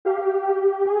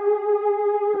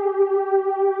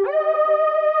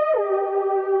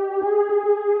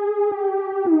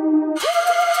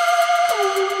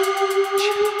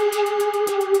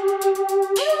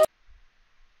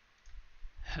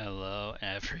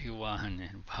everyone,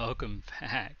 and welcome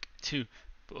back to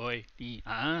Boy the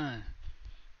I'm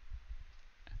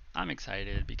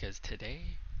excited because today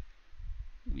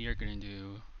we are going to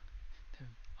do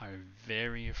our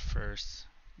very first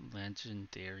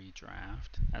legendary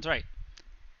draft. That's right,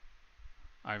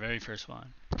 our very first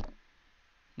one.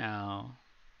 Now,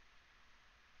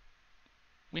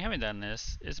 we haven't done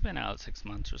this, it's been out 6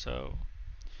 months or so,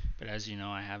 but as you know,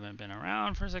 I haven't been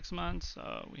around for 6 months,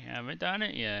 so we haven't done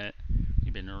it yet.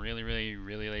 We've been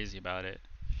really lazy about it.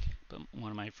 But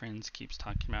one of my friends keeps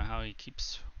talking about how he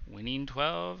keeps winning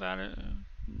 12 out of,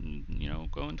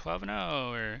 going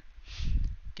 12-0 or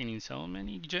getting so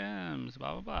many gems,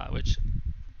 blah blah blah. Which,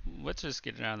 let's just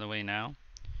get it out of the way now.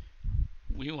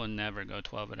 We will never go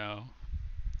 12-0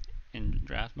 in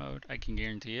draft mode. I can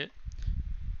guarantee it.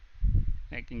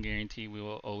 I can guarantee we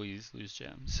will always lose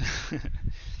gems.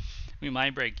 We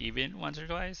might break even once or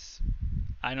twice.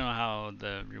 I don't know how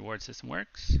the reward system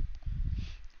works,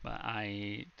 but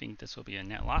I think this will be a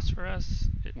net loss for us.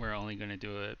 We're only going to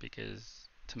do it because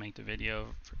to make the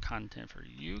video for content for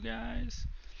you guys.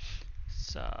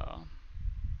 So,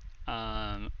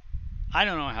 I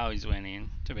don't know how he's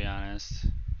winning, to be honest.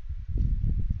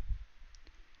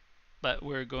 But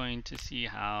we're going to see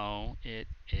how it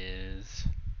is.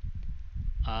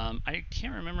 I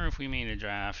can't remember if we made a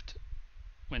draft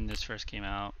when this first came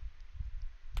out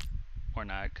or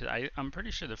not, because I'm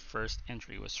pretty sure the first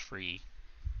entry was free.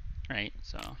 Right,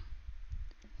 so.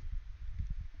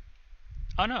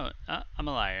 Oh no, I'm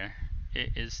a liar.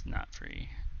 It is not free.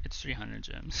 It's 300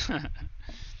 gems.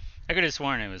 I could have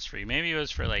sworn it was free. Maybe it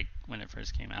was for like when it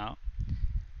first came out.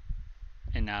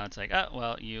 And now it's like, oh,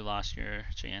 well, you lost your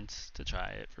chance to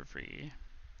try it for free.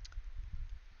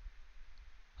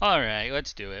 Alright,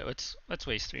 let's do it. Let's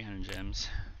waste 300 gems.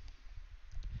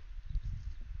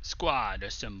 Squad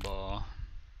assemble.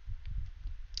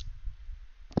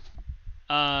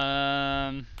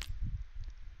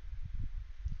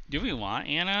 Do we want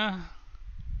Anna?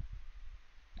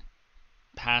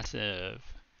 Passive.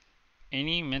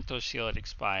 Any mental shield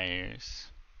expires,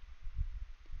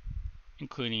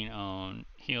 including own.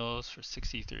 Heals for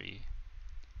 63.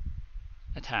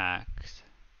 Attacks.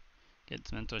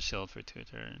 Gets mental shield for 2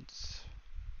 turns.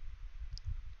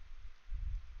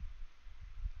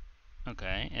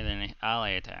 Okay, and then ally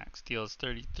attacks. Deals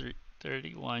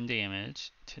 31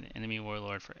 damage to the enemy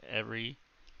warlord for every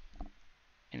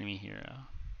enemy hero.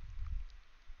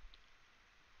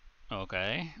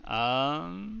 Okay.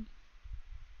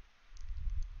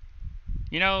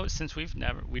 You know, since we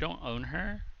don't own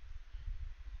her,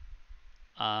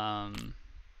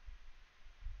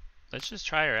 let's just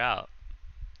try her out.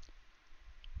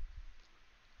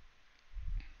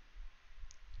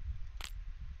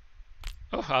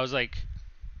 Oh, I was like,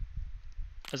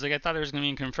 I thought there was gonna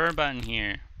be a confirm button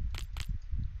here.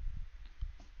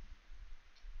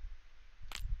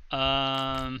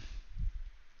 But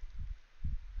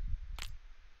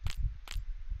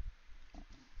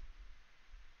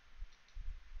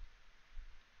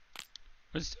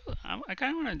still, I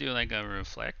kind of want to do like a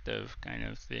reflective kind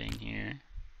of thing here.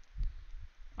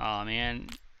 Oh man,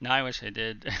 now I wish I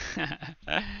did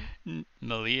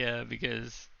Malia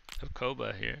because of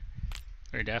Koba here.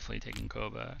 We're definitely taking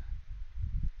Koba.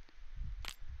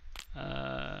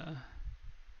 I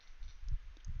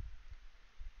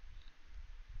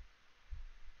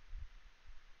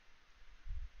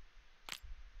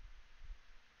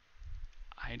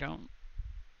don't.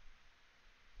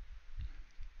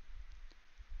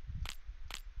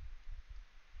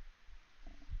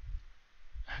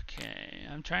 Okay,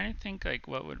 I'm trying to think like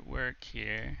what would work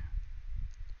here.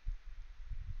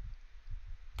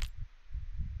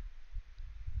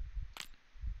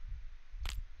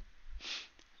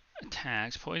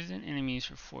 Attacks, poison enemies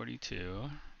for 42.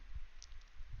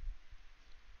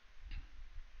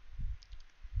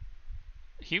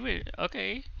 He would,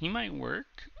 okay, he might work.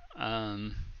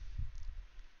 He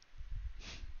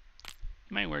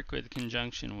might work with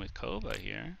conjunction with Koba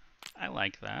here. I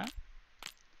like that.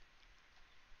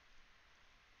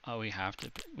 Oh, we have to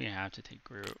take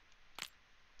Groot.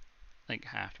 Like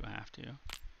have to.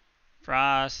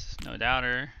 Frost, no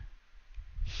doubter.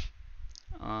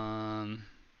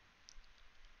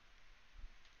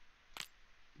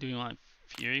 Do we want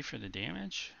Fury for the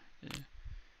damage?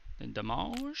 The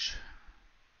damage?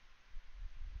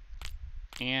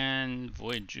 And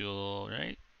Void Jewel,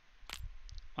 right?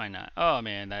 Why not? Oh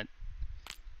man, that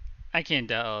I can't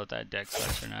tell if that deck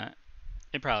sucks or not.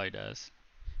 It probably does.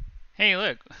 Hey,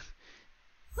 look!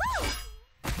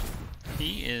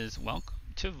 He is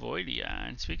welcome to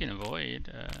Voidion. Speaking of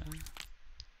Void,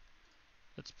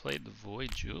 let's play the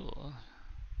Void Jewel.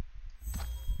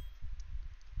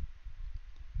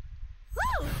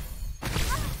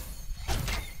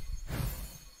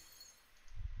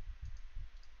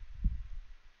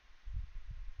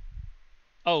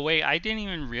 Oh wait, I didn't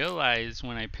even realize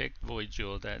when I picked Void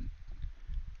Jewel that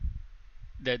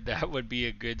that would be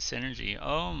a good synergy.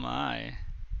 Oh my.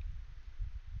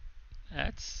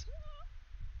 That's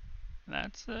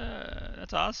that's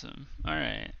awesome. All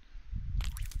right.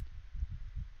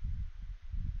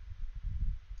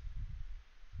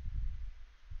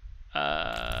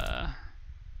 Uh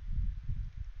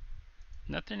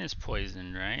Nothing is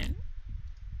poisoned, right?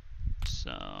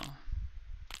 So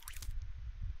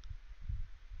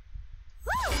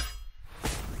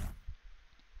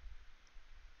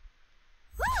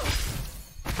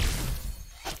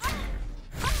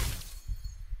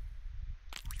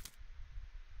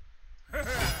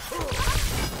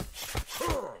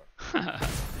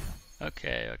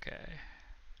okay, okay.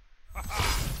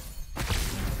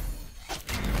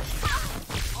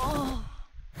 Oh.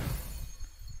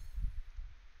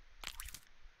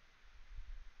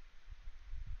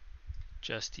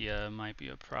 Justia might be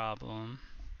a problem.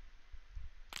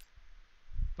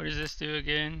 What does this do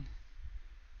again?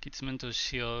 Gets mental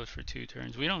shield for 2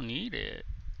 turns. We don't need it.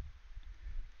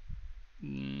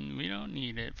 We don't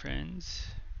need it, friends.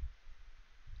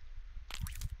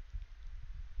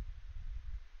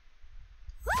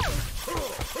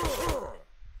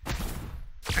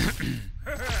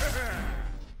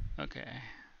 Okay.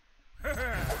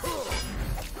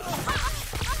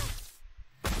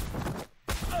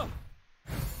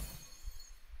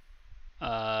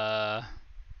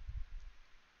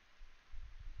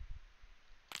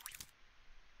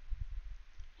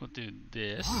 We'll do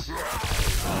this.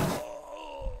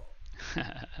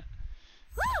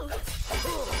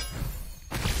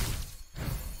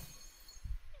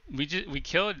 we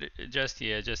killed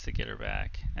Justia just to get her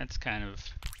back. That's kind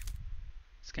of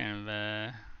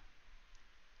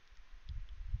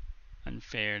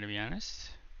unfair, to be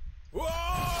honest.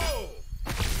 Whoa!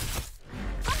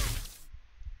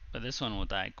 But this one will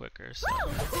die quicker, so.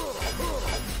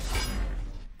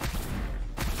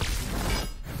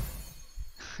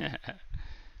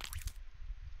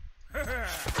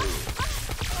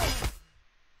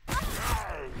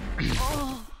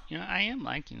 You know, I am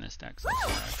liking this deck so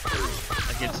far.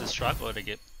 Like, it's a struggle to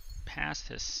get past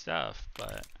his stuff,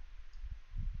 but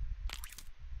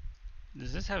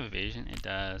does this have evasion? It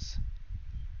does.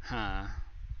 Huh.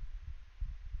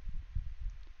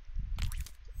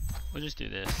 We'll just do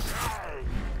this.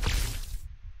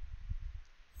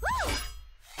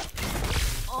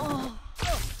 Oh.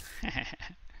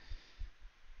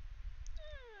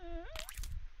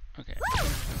 Okay.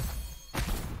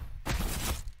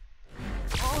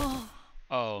 Oh.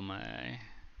 Oh my.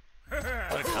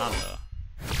 What a combo.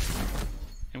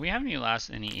 And we haven't even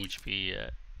lost any HP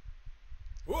yet.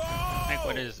 Whoa! Like,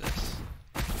 what is this?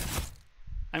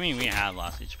 I mean, we have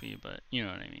lost HP, but you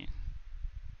know what I mean.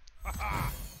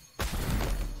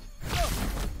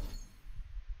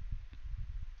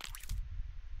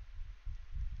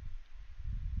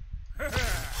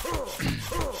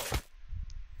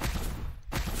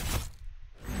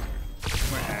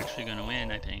 We're actually gonna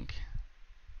win, I think.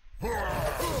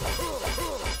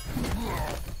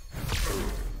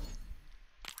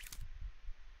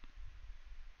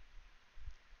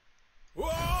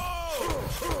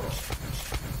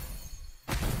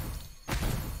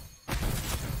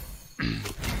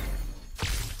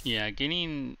 Yeah,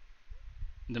 getting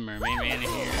the mermaid mana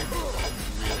here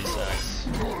really sucks.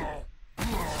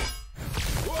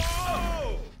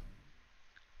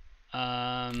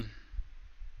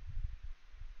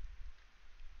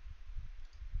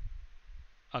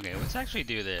 Okay, let's actually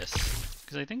do this,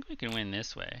 because I think we can win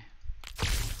this way.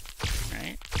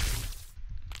 Right?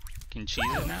 Can cheese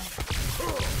it now?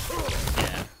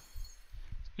 Yeah.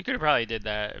 We could have probably did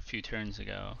that a few turns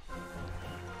ago.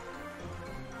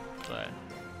 But,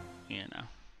 you know,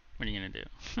 what are you gonna do?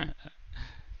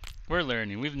 We're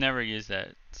learning. We've never used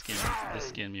this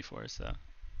skin before, so.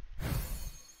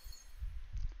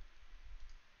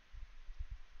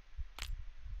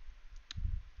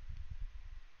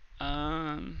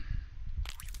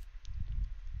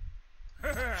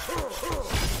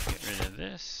 Get rid of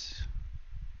this.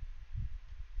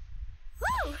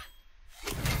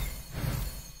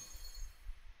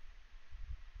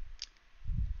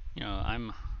 You know,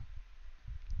 I'm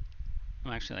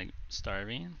actually like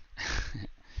starving,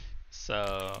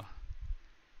 so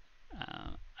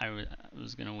I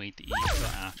was gonna wait to eat until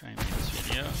after I made this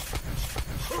video.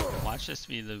 Watch this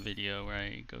be the video where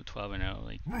I go 12-0,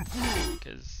 like,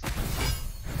 because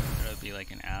it'll be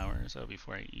like an hour or so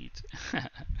before I eat.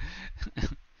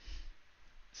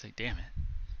 It's like, damn it.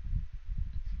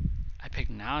 I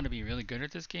picked now to be really good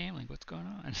at this game? Like, what's going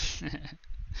on?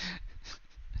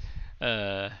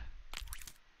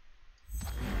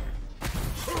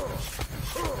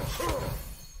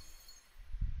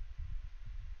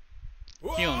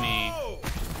 Heal me.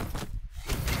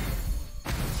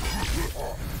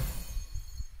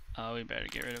 Oh, we better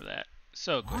get rid of that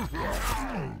so quick.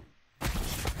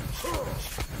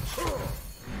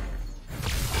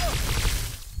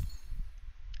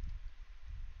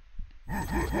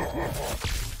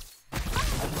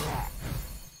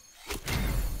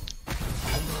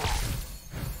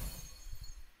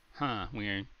 Huh,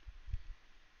 weird.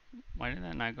 Why did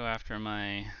that not go after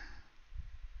my...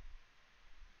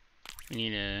 We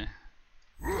need to...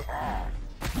 root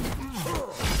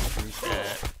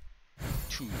that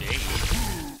today.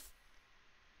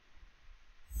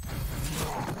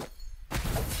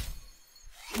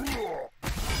 I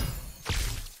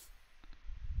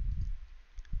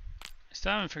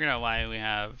still haven't figured out why we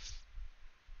have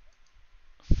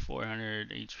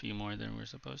 400 HP more than we're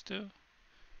supposed to.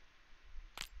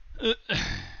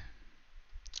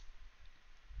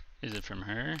 Is it from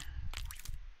her?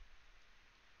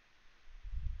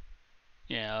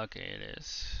 Yeah, okay, it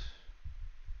is.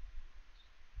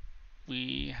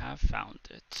 We have found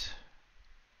it.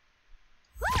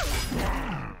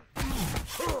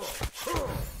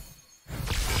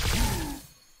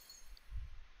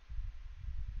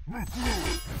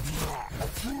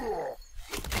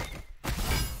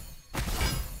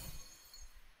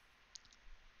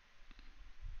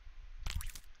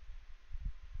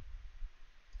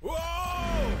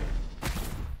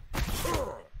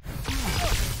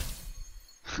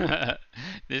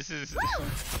 This is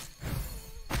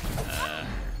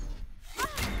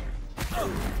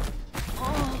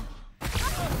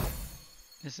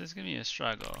this is gonna be a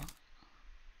struggle.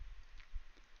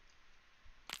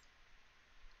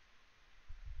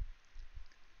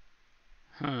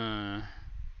 Huh.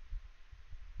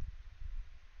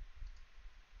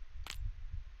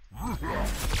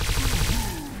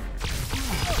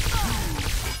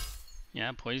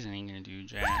 Yeah, poison ain't gonna do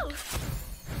jack.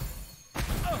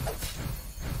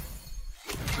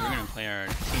 We're gonna play our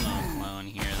team clone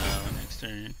here though next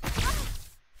turn.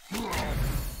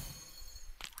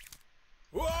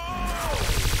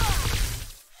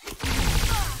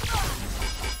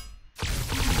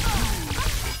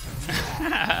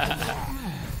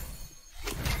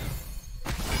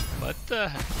 What the?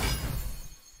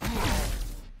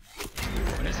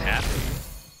 What is happening?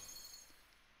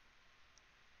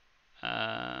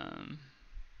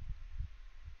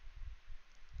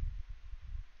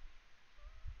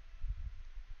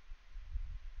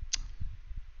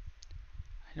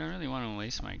 I don't really want to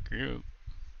waste my group.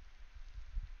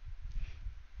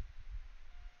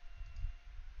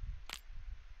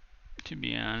 To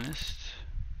be honest.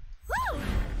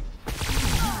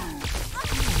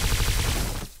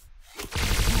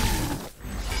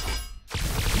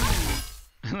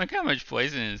 Look how much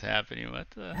poison is happening. What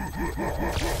the?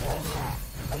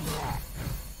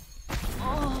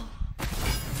 Oh.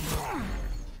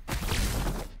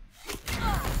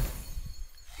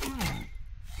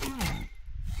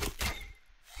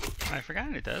 I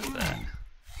forgot it does that.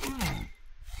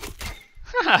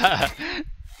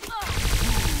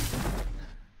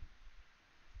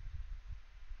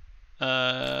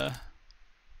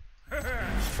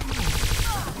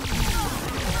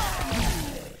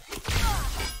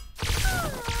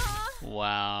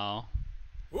 Wow.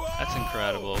 That's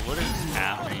incredible. What is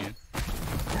happening?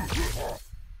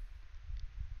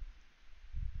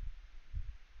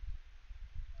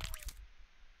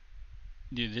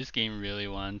 Dude, this game really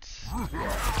wants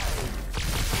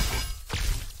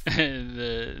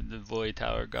the void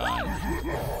tower gone.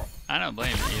 I don't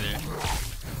blame it either.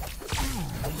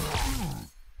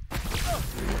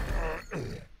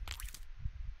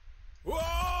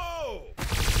 Whoa!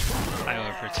 I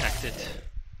will protect it.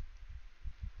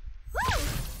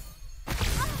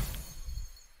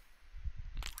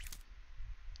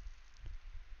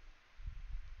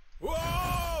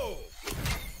 Whoa!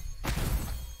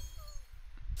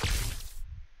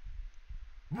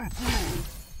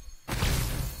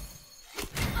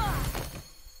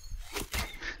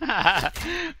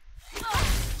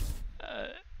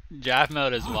 Draft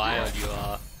mode is wild, you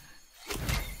all.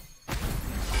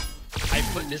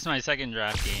 This is my second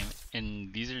draft game,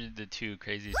 and these are the two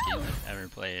craziest games I've ever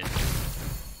played.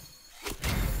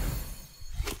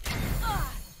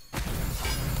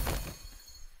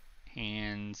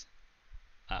 Hands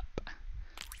up.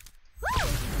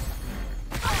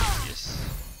 Yes.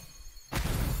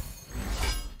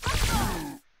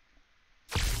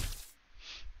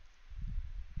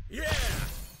 Yeah!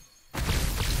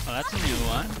 Oh, that's a new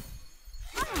one.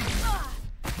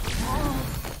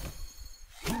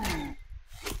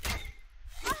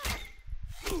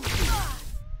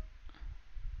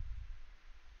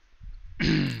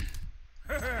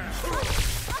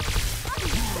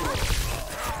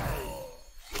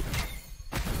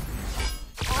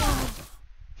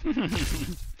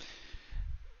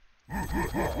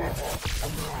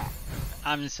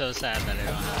 I'm so sad that I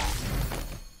don't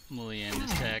have Mulia in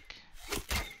this deck.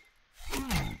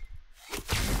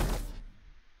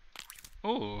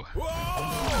 Ooh.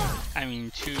 I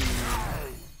mean, 2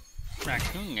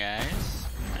 raccoon guys.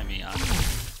 I mean,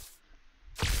 awesome.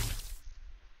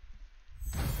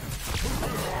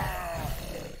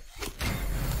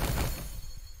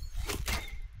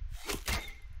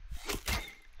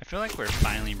 I feel like we're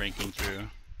finally breaking through.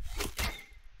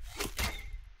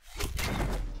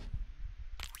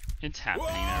 It's happening,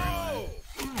 everyone.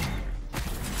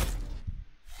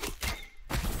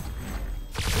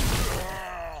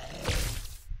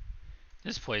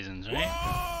 This poisons, right?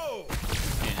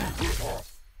 Yeah.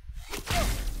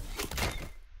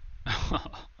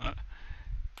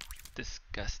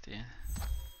 Disgusting.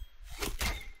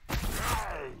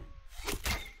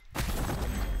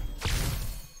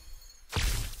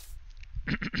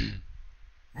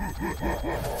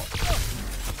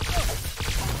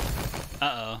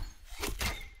 Uh-oh.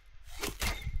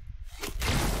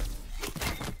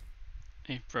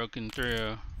 They've broken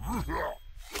through.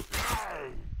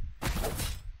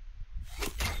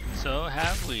 So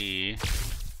have we.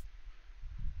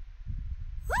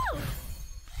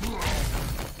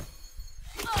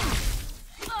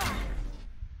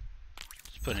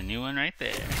 Just put a new one right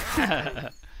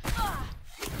there.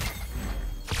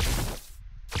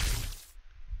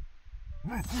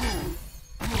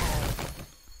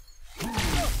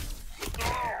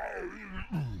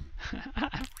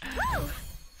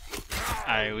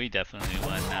 Alright, we definitely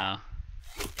won now.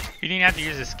 You didn't have to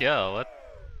use a skill. What?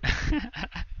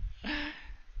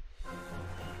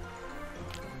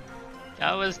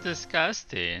 That was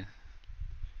disgusting.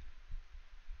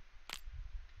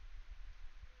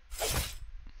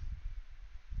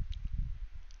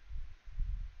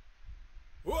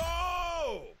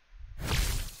 Whoa!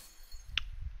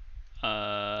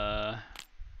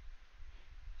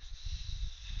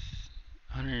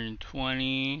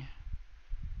 120,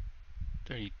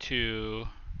 32,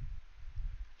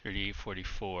 38,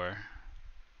 44.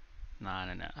 Not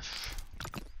enough.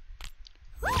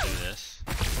 We'll do this.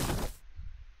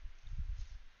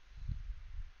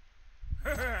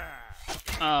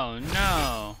 Oh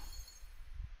no!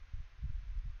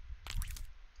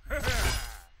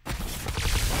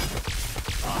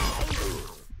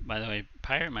 By the way,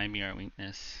 pirate might be our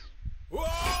weakness.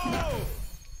 Whoa!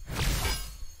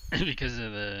 Because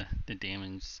of the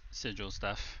damage sigil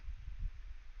stuff.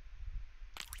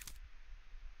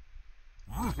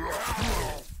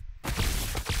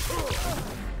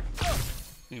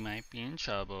 We might be in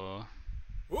trouble.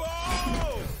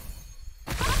 Whoa!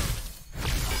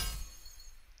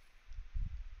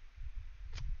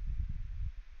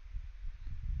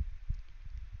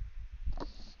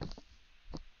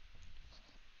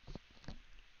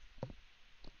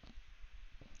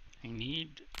 I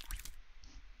need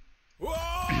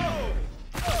Whoa!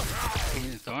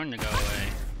 the thorn to go away.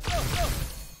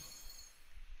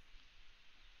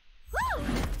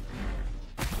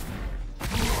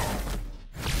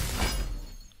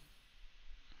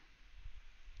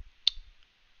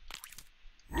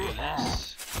 Do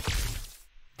this.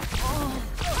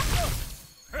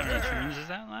 How many turns does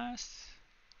that last?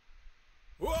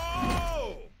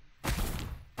 Whoa!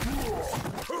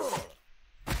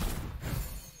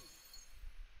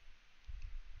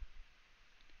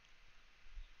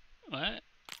 What? I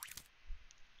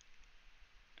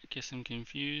guess I'm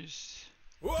confused.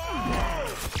 Whoa!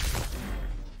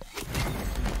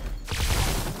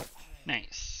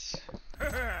 Nice.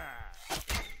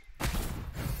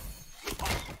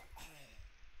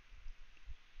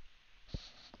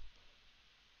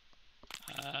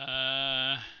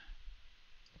 I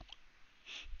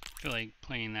feel like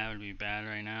playing that would be bad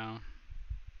right now.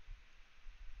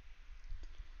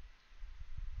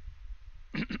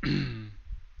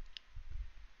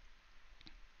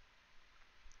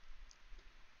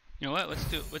 You know what? Let's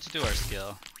do our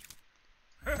skill.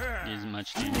 Do as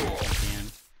much damage as we can.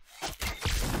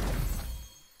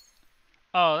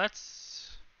 Oh,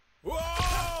 that's. Whoa!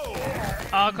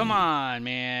 Oh, come on,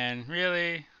 man.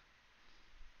 Really?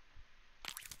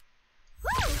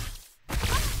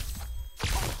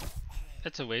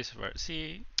 That's a waste of art.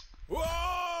 See?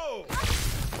 Whoa!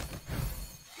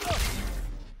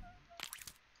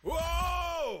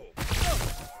 Whoa!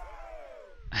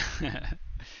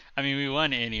 I mean, we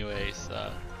won anyway,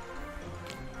 so.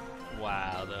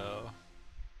 Wow, though.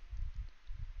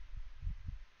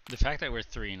 The fact that we're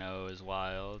 3-0 is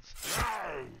wild.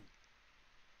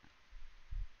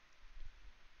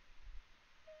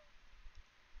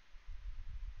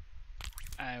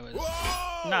 I was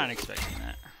not expecting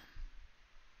that.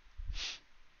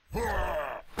 Poison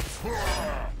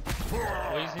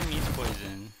means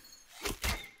poison.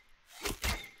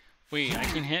 Wait, I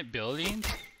can hit buildings?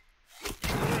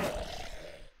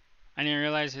 I didn't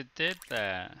realize it did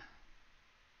that.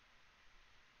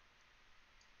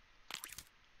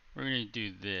 We're gonna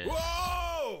do this.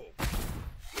 Whoa!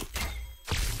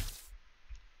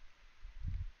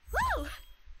 Woo!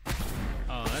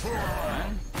 Oh, that's not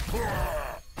fun.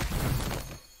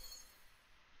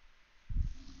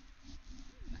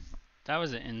 That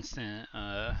was an instant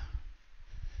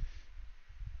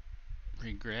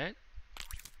regret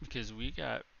because we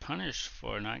got punished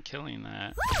for not killing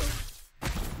that.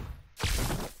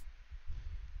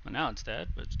 Well, now it's dead,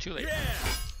 but it's too late. Yeah!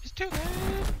 It's too late.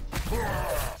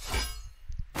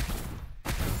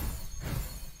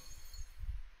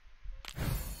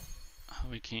 Oh,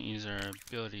 we can't use our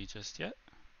ability just yet.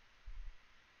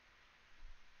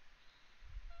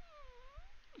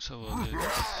 So we'll do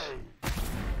this.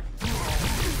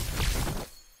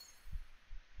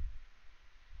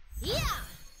 Yeah!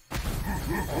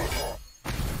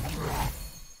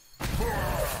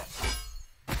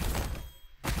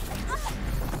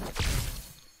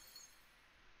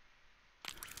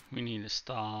 We need to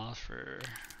stall for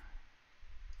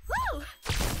Woo!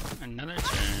 another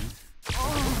turn.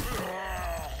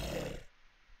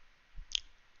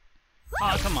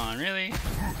 Oh, come on, really?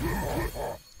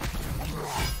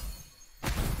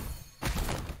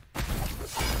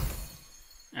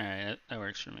 Alright, that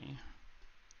works for me.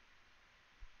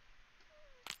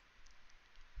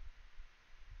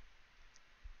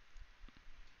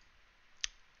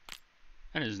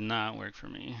 That does not work for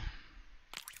me.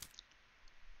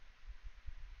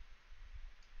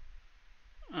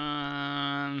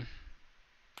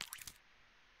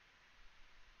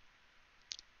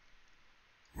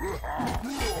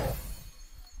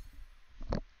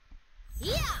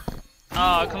 Yeah!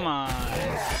 Oh, come on.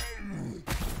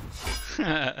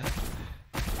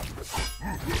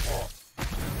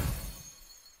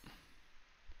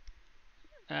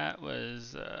 That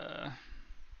was a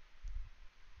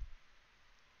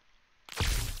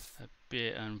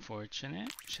bit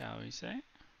unfortunate, shall we say.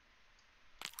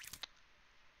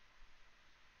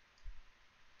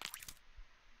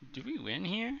 Do we win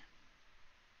here?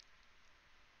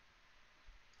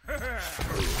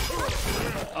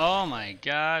 Oh my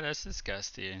god, that's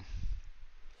disgusting.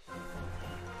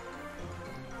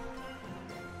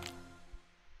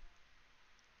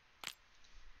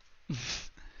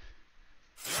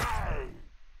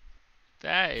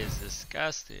 That is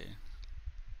disgusting.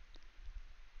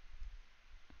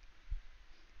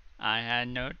 I had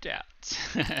no doubts.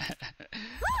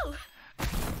 Woo!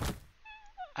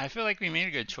 I feel like we made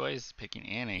a good choice picking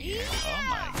Anna here. Oh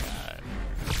my god.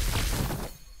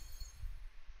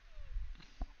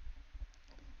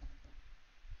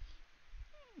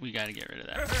 We gotta get rid of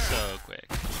that so quick.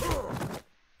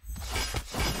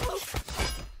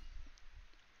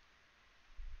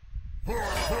 I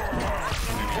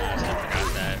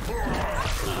forgot that.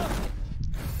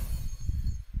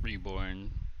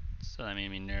 Reborn. So that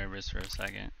made me nervous for a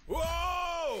second.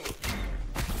 Whoa!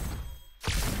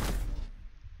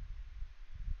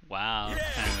 Wow,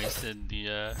 Yeah. kind of wasted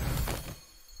the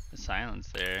silence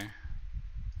there.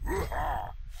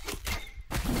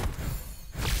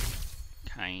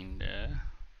 Kinda.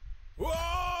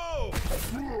 Whoa!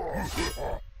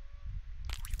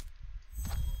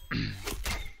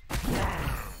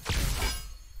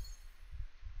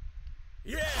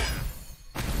 Yeah!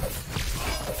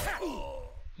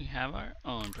 We have our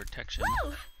own protection.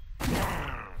 Woo!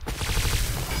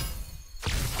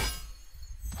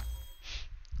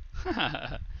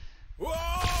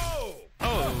 Whoa!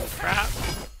 Oh crap!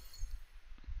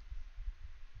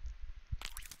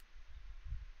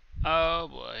 Oh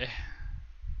boy.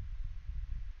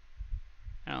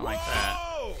 I don't like that.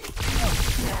 Whoa!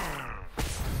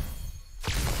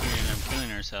 We're gonna end up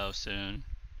killing ourselves soon.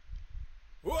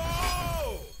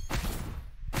 Whoa!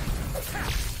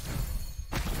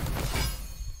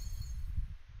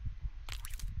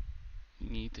 We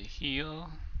need to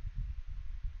heal.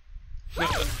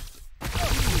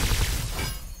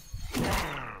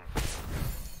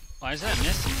 Why is that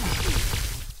missing?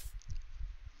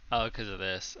 Oh, because of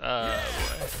this. Oh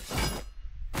boy.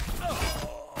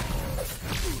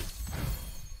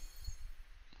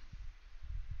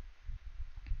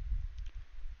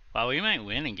 Wow, we might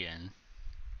win again.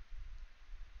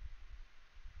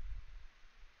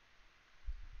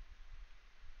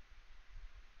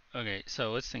 Okay,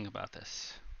 so let's think about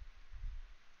this.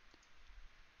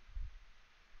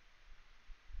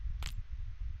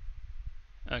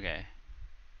 Okay.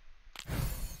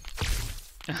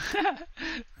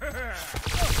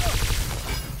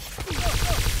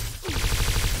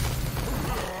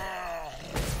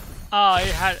 Oh, it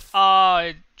had. Oh,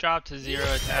 it dropped to 0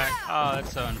 attack. Oh,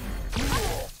 that's so unfair.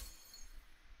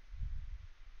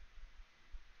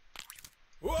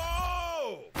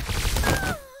 Whoa!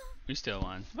 We still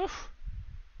won. Oof.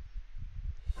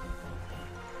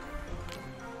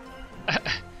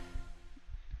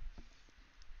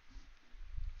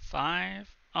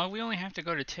 5? Oh, we only have to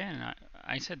go to 10.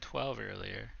 I said 12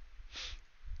 earlier.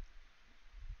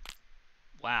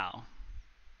 Wow.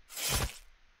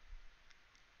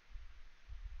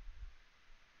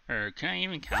 Or can I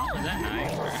even count? Was that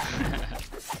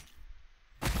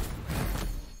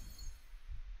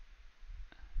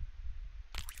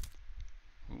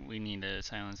 9? We need to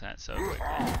silence that so quickly.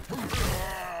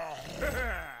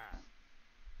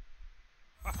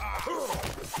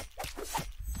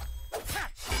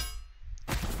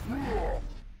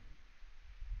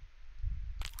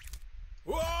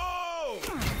 Whoa!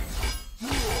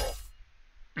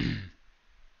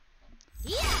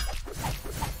 Yeah!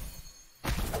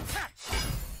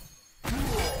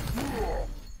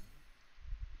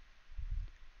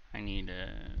 I need to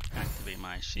activate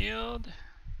my shield.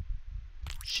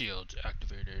 Shield's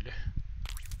activated.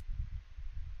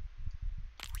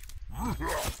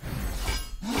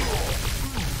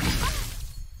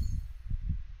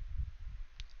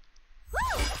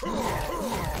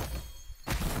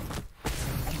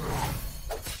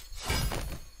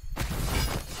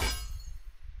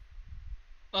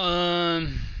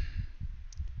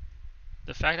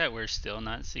 The fact that we're still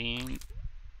not seeing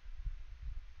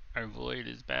our void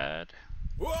is bad.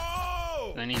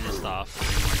 Whoa! I need to stop for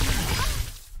 3 more turns.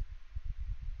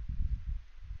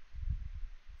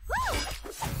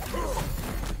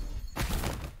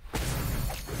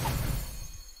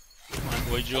 Come on,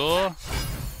 boy Jewel.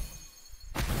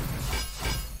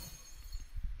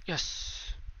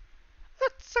 Yes.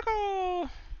 Let's go.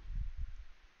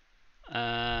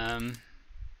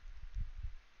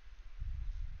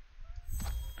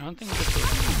 I don't think this will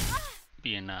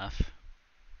be enough.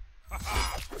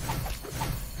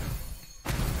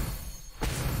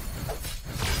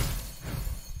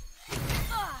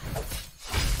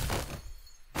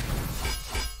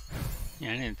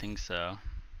 Yeah, I didn't think so.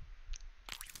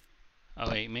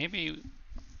 Oh wait, maybe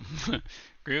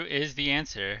Groot is the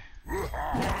answer.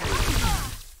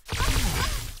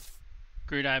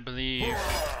 Groot, I believe.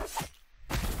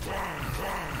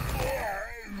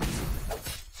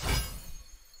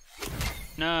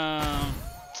 No.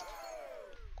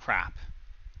 Crap.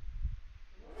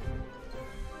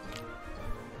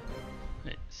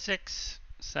 Wait, 6,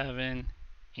 7,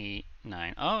 8,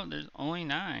 9. Oh, there's only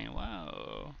 9.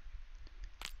 Wow.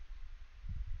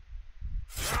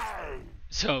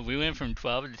 So we went from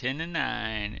 12 to 10 to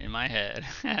 9 in my head.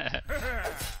 And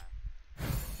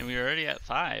we were already at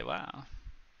 5. Wow.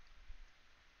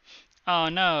 Oh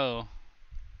no.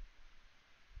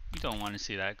 You don't want to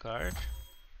see that card.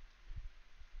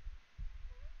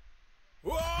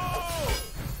 Whoa!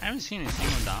 I haven't seen a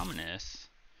single Dominus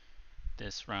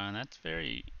this run. That's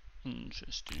very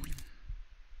interesting.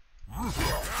 Whoa!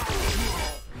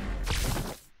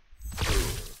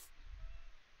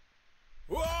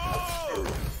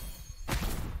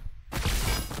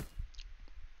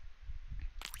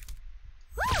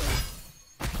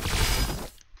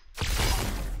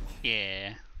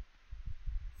 Yeah.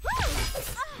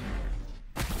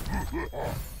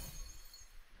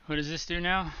 What does this do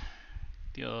now?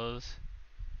 Deals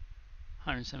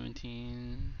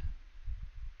 117.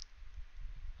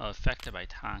 Oh, affected by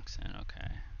toxin. Okay.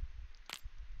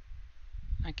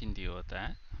 I can deal with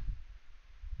that.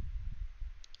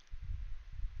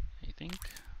 I think.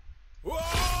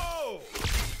 Whoa!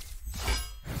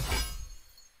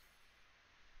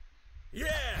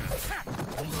 Yeah!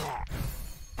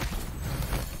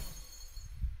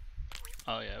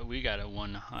 Oh yeah, we got a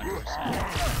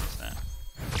 100%.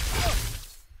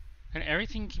 And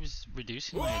everything keeps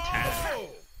reducing my attack.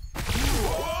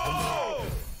 Whoa!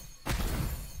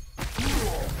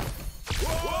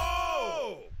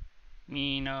 Whoa!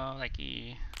 Me no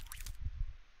likey.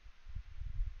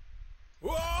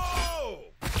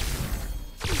 Whoa!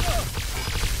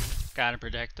 Gotta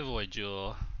protect the void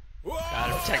jewel. Whoa!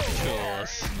 Gotta protect the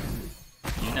jewels.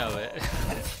 You know it.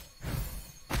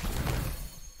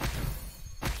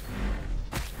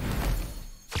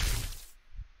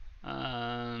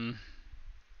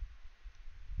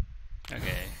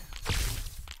 Okay.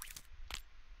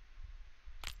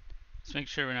 Let's make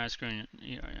sure we're not screwing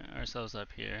ourselves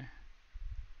up here.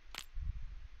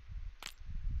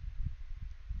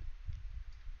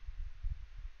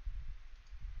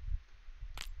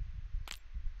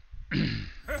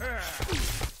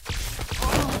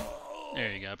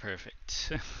 Yeah,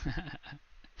 perfect.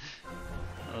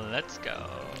 Let's go.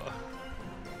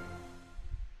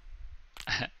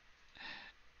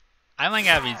 I like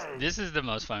having. This is the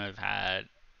most fun I've had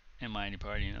in Mighty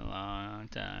Party in a long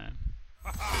time.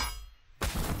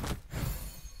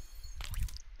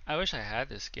 I wish I had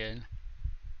this skin.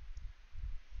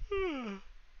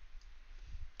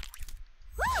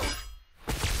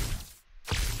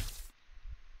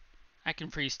 I can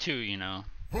freeze too, you know.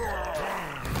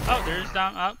 Oh, there's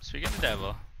Dom. Oh, speaking of the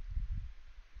devil.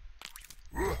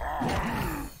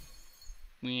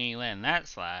 We ain't letting that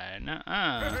slide.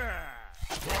 Nuh-uh.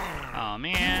 Oh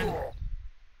man.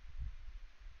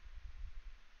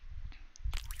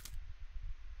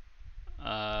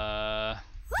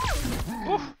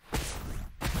 Whew.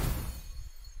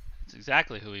 That's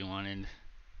exactly who we wanted.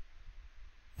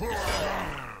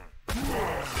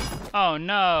 Oh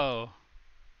no.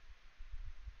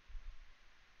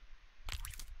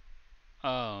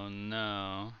 Oh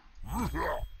no.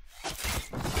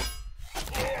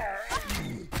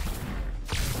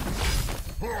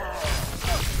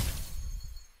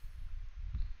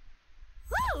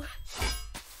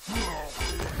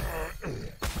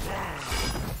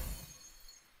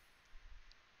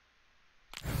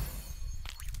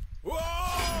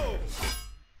 Whoa!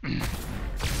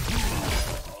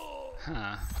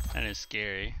 Huh. That is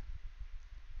scary.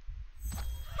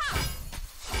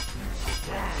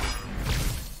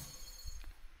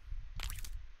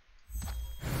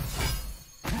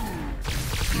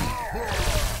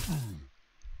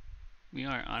 We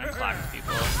are on a clock,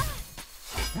 people.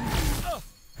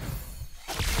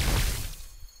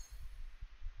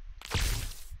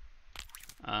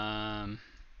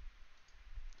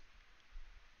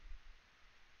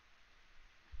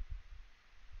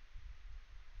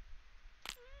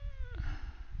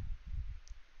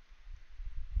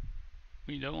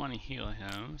 We don't want to heal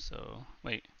him, so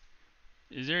wait.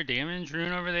 Is there a damage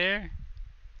rune over there?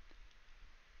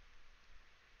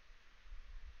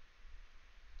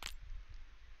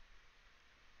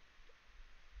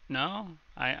 No?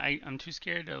 I'm too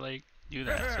scared to like do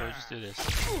that, so we'll just do this.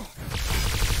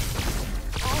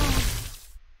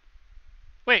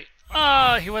 Wait!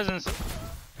 Oh, he wasn't so...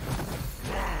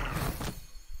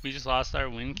 We just lost our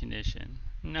win condition.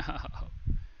 No.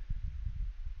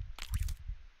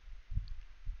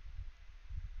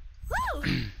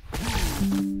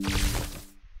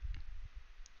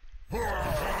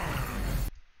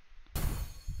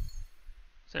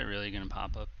 Is that really gonna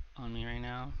pop up on me right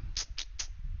now?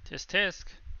 Tisk tisk.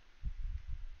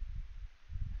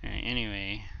 Alright,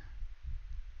 anyway.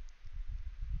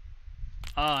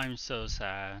 Oh, I'm so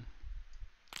sad.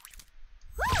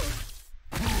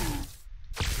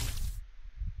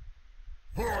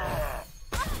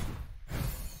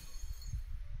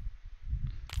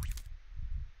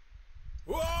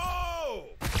 Whoa!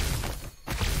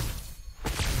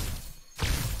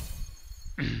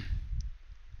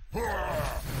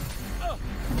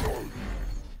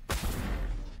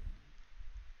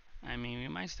 I mean, we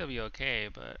might still be okay,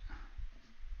 but...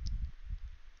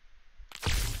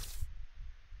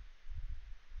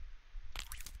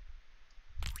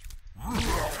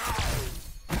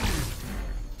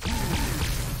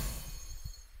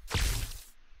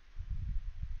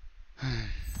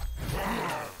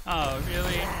 Oh,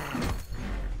 really?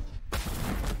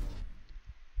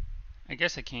 I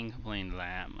guess I can't complain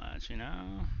that much, you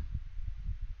know?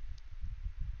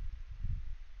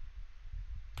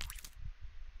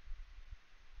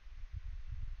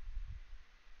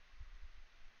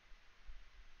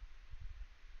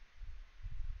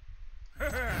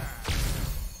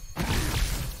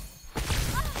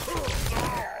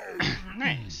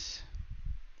 Nice.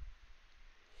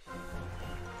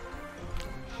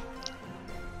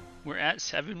 We're at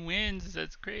 7 wins.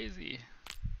 That's crazy.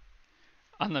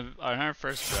 On our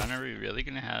first run, are we really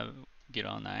gonna get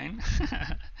all 9?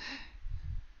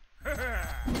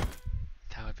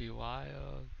 That would be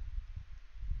wild.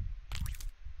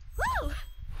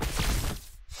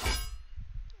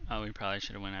 Oh, we probably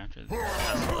should have went after the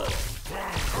Tesla.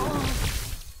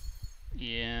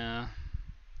 Yeah.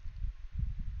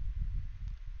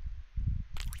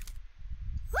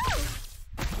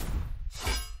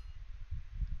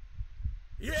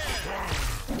 Yeah!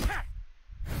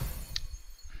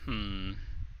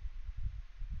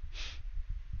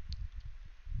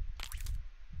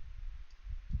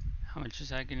 How much is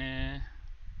that gonna...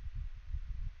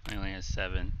 I only have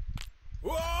 7.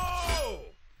 Whoa!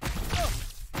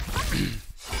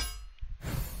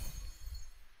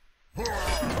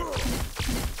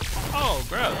 Oh,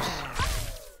 gross.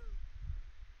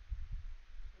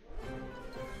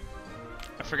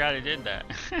 I forgot I did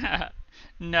that.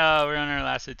 No, we're on our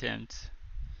last attempt.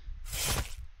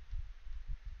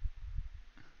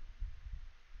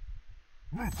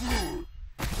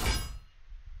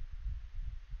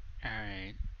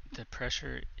 Alright, the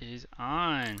pressure is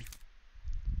on.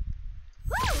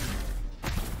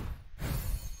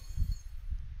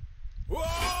 Whoa!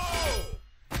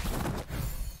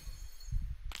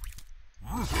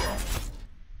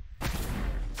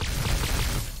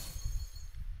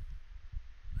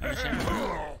 I wish I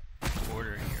had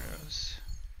border heroes.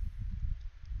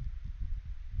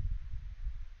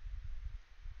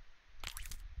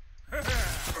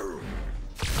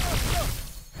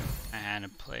 I had to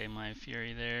play my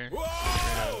Fury there. Get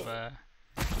rid of,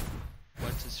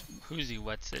 who's he,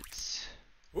 what's it's?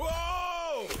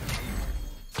 Whoa!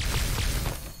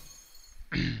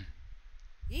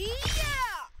 Yeah!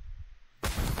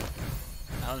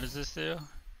 How does this do?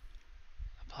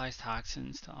 Applies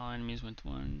toxins to all enemies with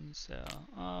one cell.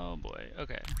 Oh boy,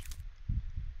 okay.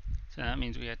 So that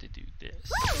means we have to do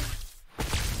this.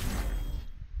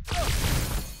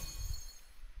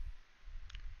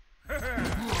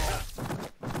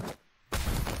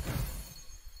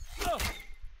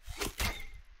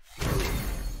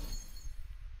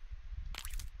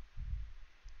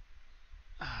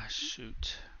 Ah,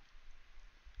 shoot.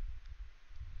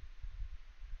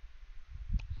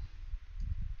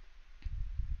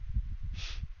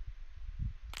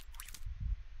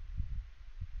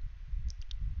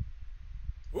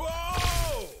 Whoa!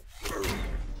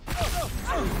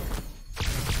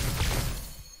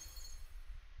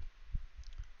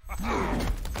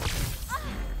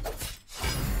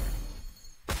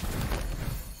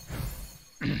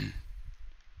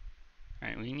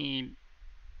 Alright, we need...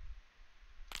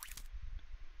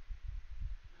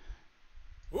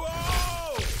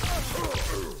 Whoa!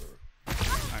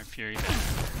 our Fury back.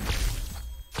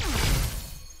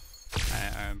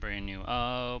 Our brand new...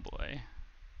 Oh boy.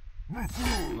 We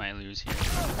might lose here.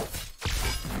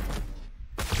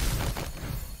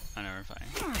 Oh no, we're fine.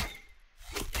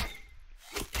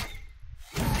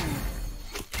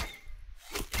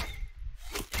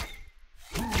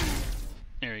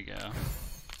 There we go.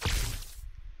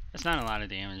 That's not a lot of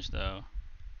damage though,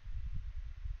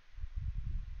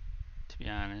 to be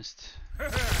honest.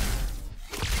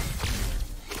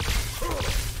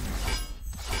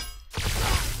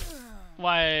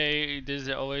 Why does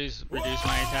it always reduce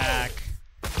my attack?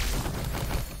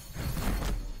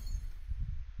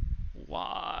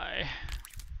 Why?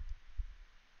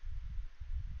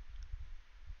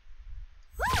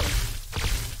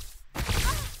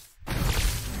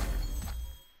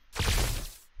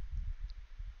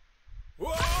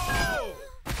 Whoa!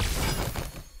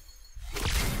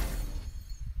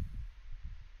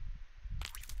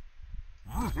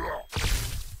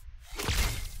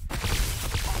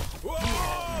 Whoa!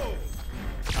 Oh,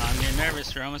 I'm getting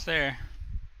nervous. We're almost there.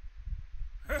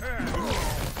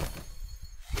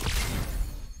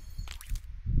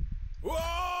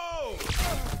 Whoa!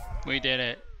 We did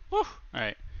it. Woo!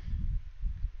 Alright.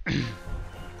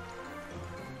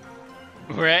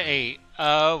 We're at 8.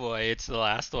 Oh boy, it's the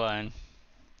last one.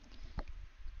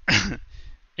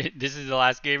 This is the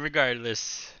last game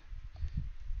regardless.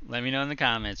 Let me know in the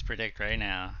comments. Predict right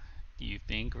now. Do you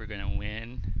think we're going to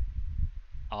win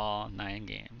all 9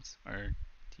 games? Or do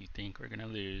you think we're going to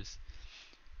lose?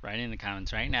 Write in the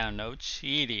comments right now. No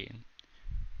cheating.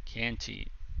 Can't cheat.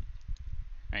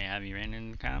 Alright, have you written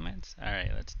in the comments?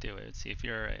 Alright, let's do it. Let's see if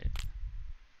you're alright.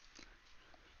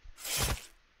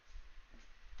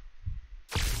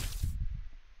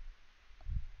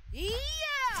 Yeah!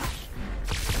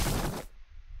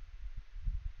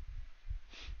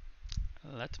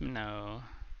 Let me know.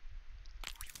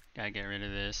 Gotta get rid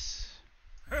of this.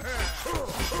 Oh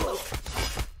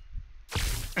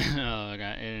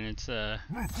god, and it's the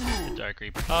Dark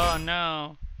Reaper. Oh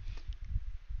no!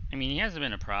 I mean, he hasn't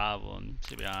been a problem,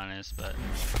 to be honest, but...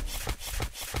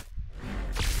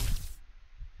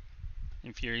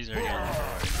 And Fury's already on the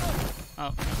board.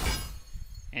 Oh, no.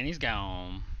 And he's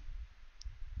gone.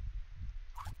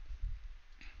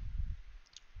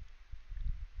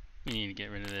 We need to get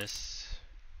rid of this.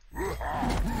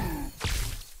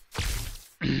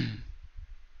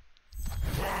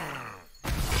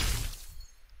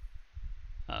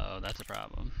 Uh-oh, that's a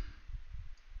problem.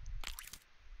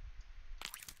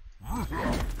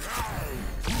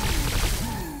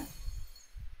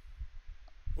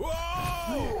 Whoa! Whoa!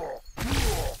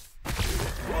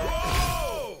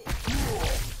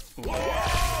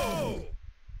 Whoa!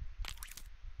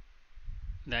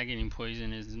 That getting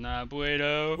poisoned is not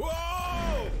bueno.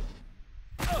 Whoa!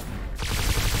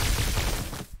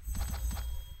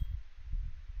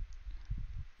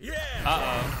 Yeah!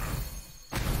 Uh-oh.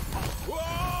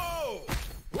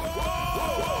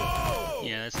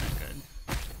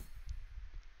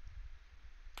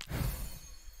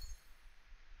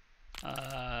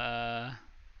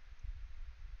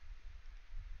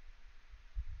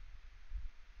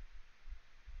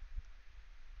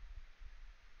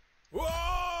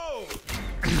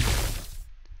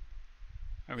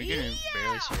 Are we gonna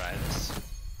barely survive this?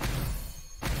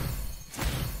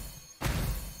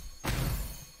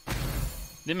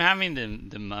 Them having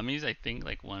the mummies, I think,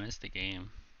 like won us the game.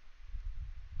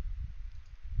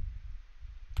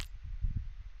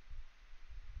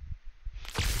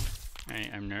 All right,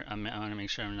 I want to make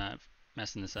sure I'm not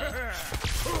messing this up.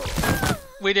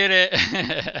 We did it.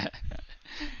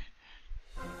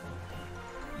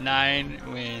 9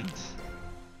 wins.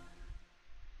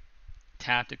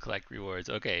 Tap to collect rewards.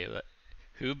 Okay,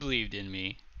 who believed in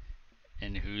me,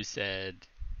 and who said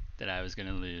that I was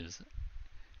gonna lose?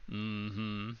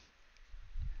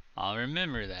 I'll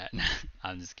remember that.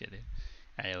 I'm just kidding.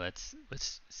 Alright,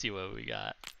 let's see what we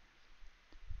got.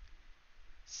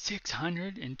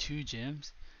 602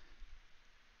 gems,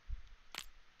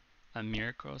 a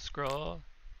miracle scroll,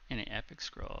 and an epic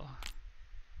scroll.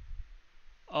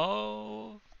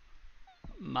 Oh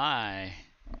my.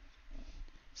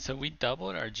 So we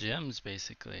doubled our gems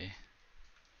basically.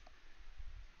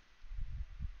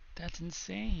 That's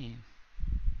insane.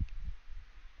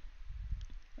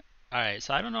 Alright,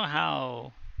 so I don't know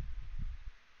how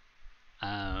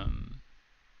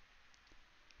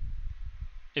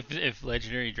if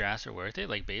legendary drafts are worth it.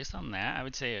 Like based on that, I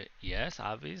would say yes,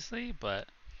 obviously, but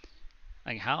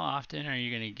like how often are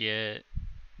you gonna get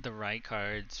the right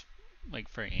cards like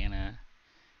for Anna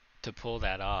to pull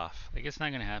that off? Like it's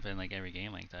not gonna happen like every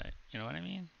game like that. You know what I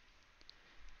mean?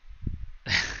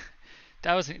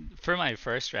 That was for my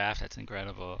first draft. That's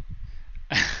incredible.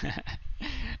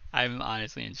 I'm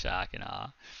honestly in shock and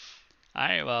awe.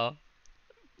 Alright, well,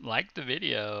 like the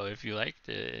video if you liked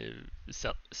it.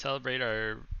 Celebrate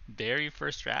our very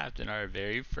first draft and our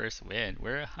very first win.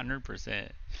 We're 100%.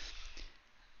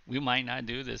 We might not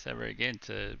do this ever again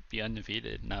to be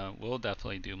undefeated. No, we'll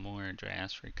definitely do more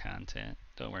drafts for content.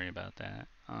 Don't worry about that.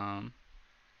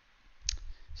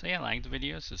 So yeah, like the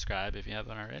video, subscribe if you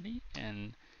haven't already,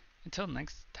 and until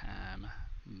next time,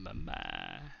 bye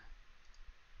bye.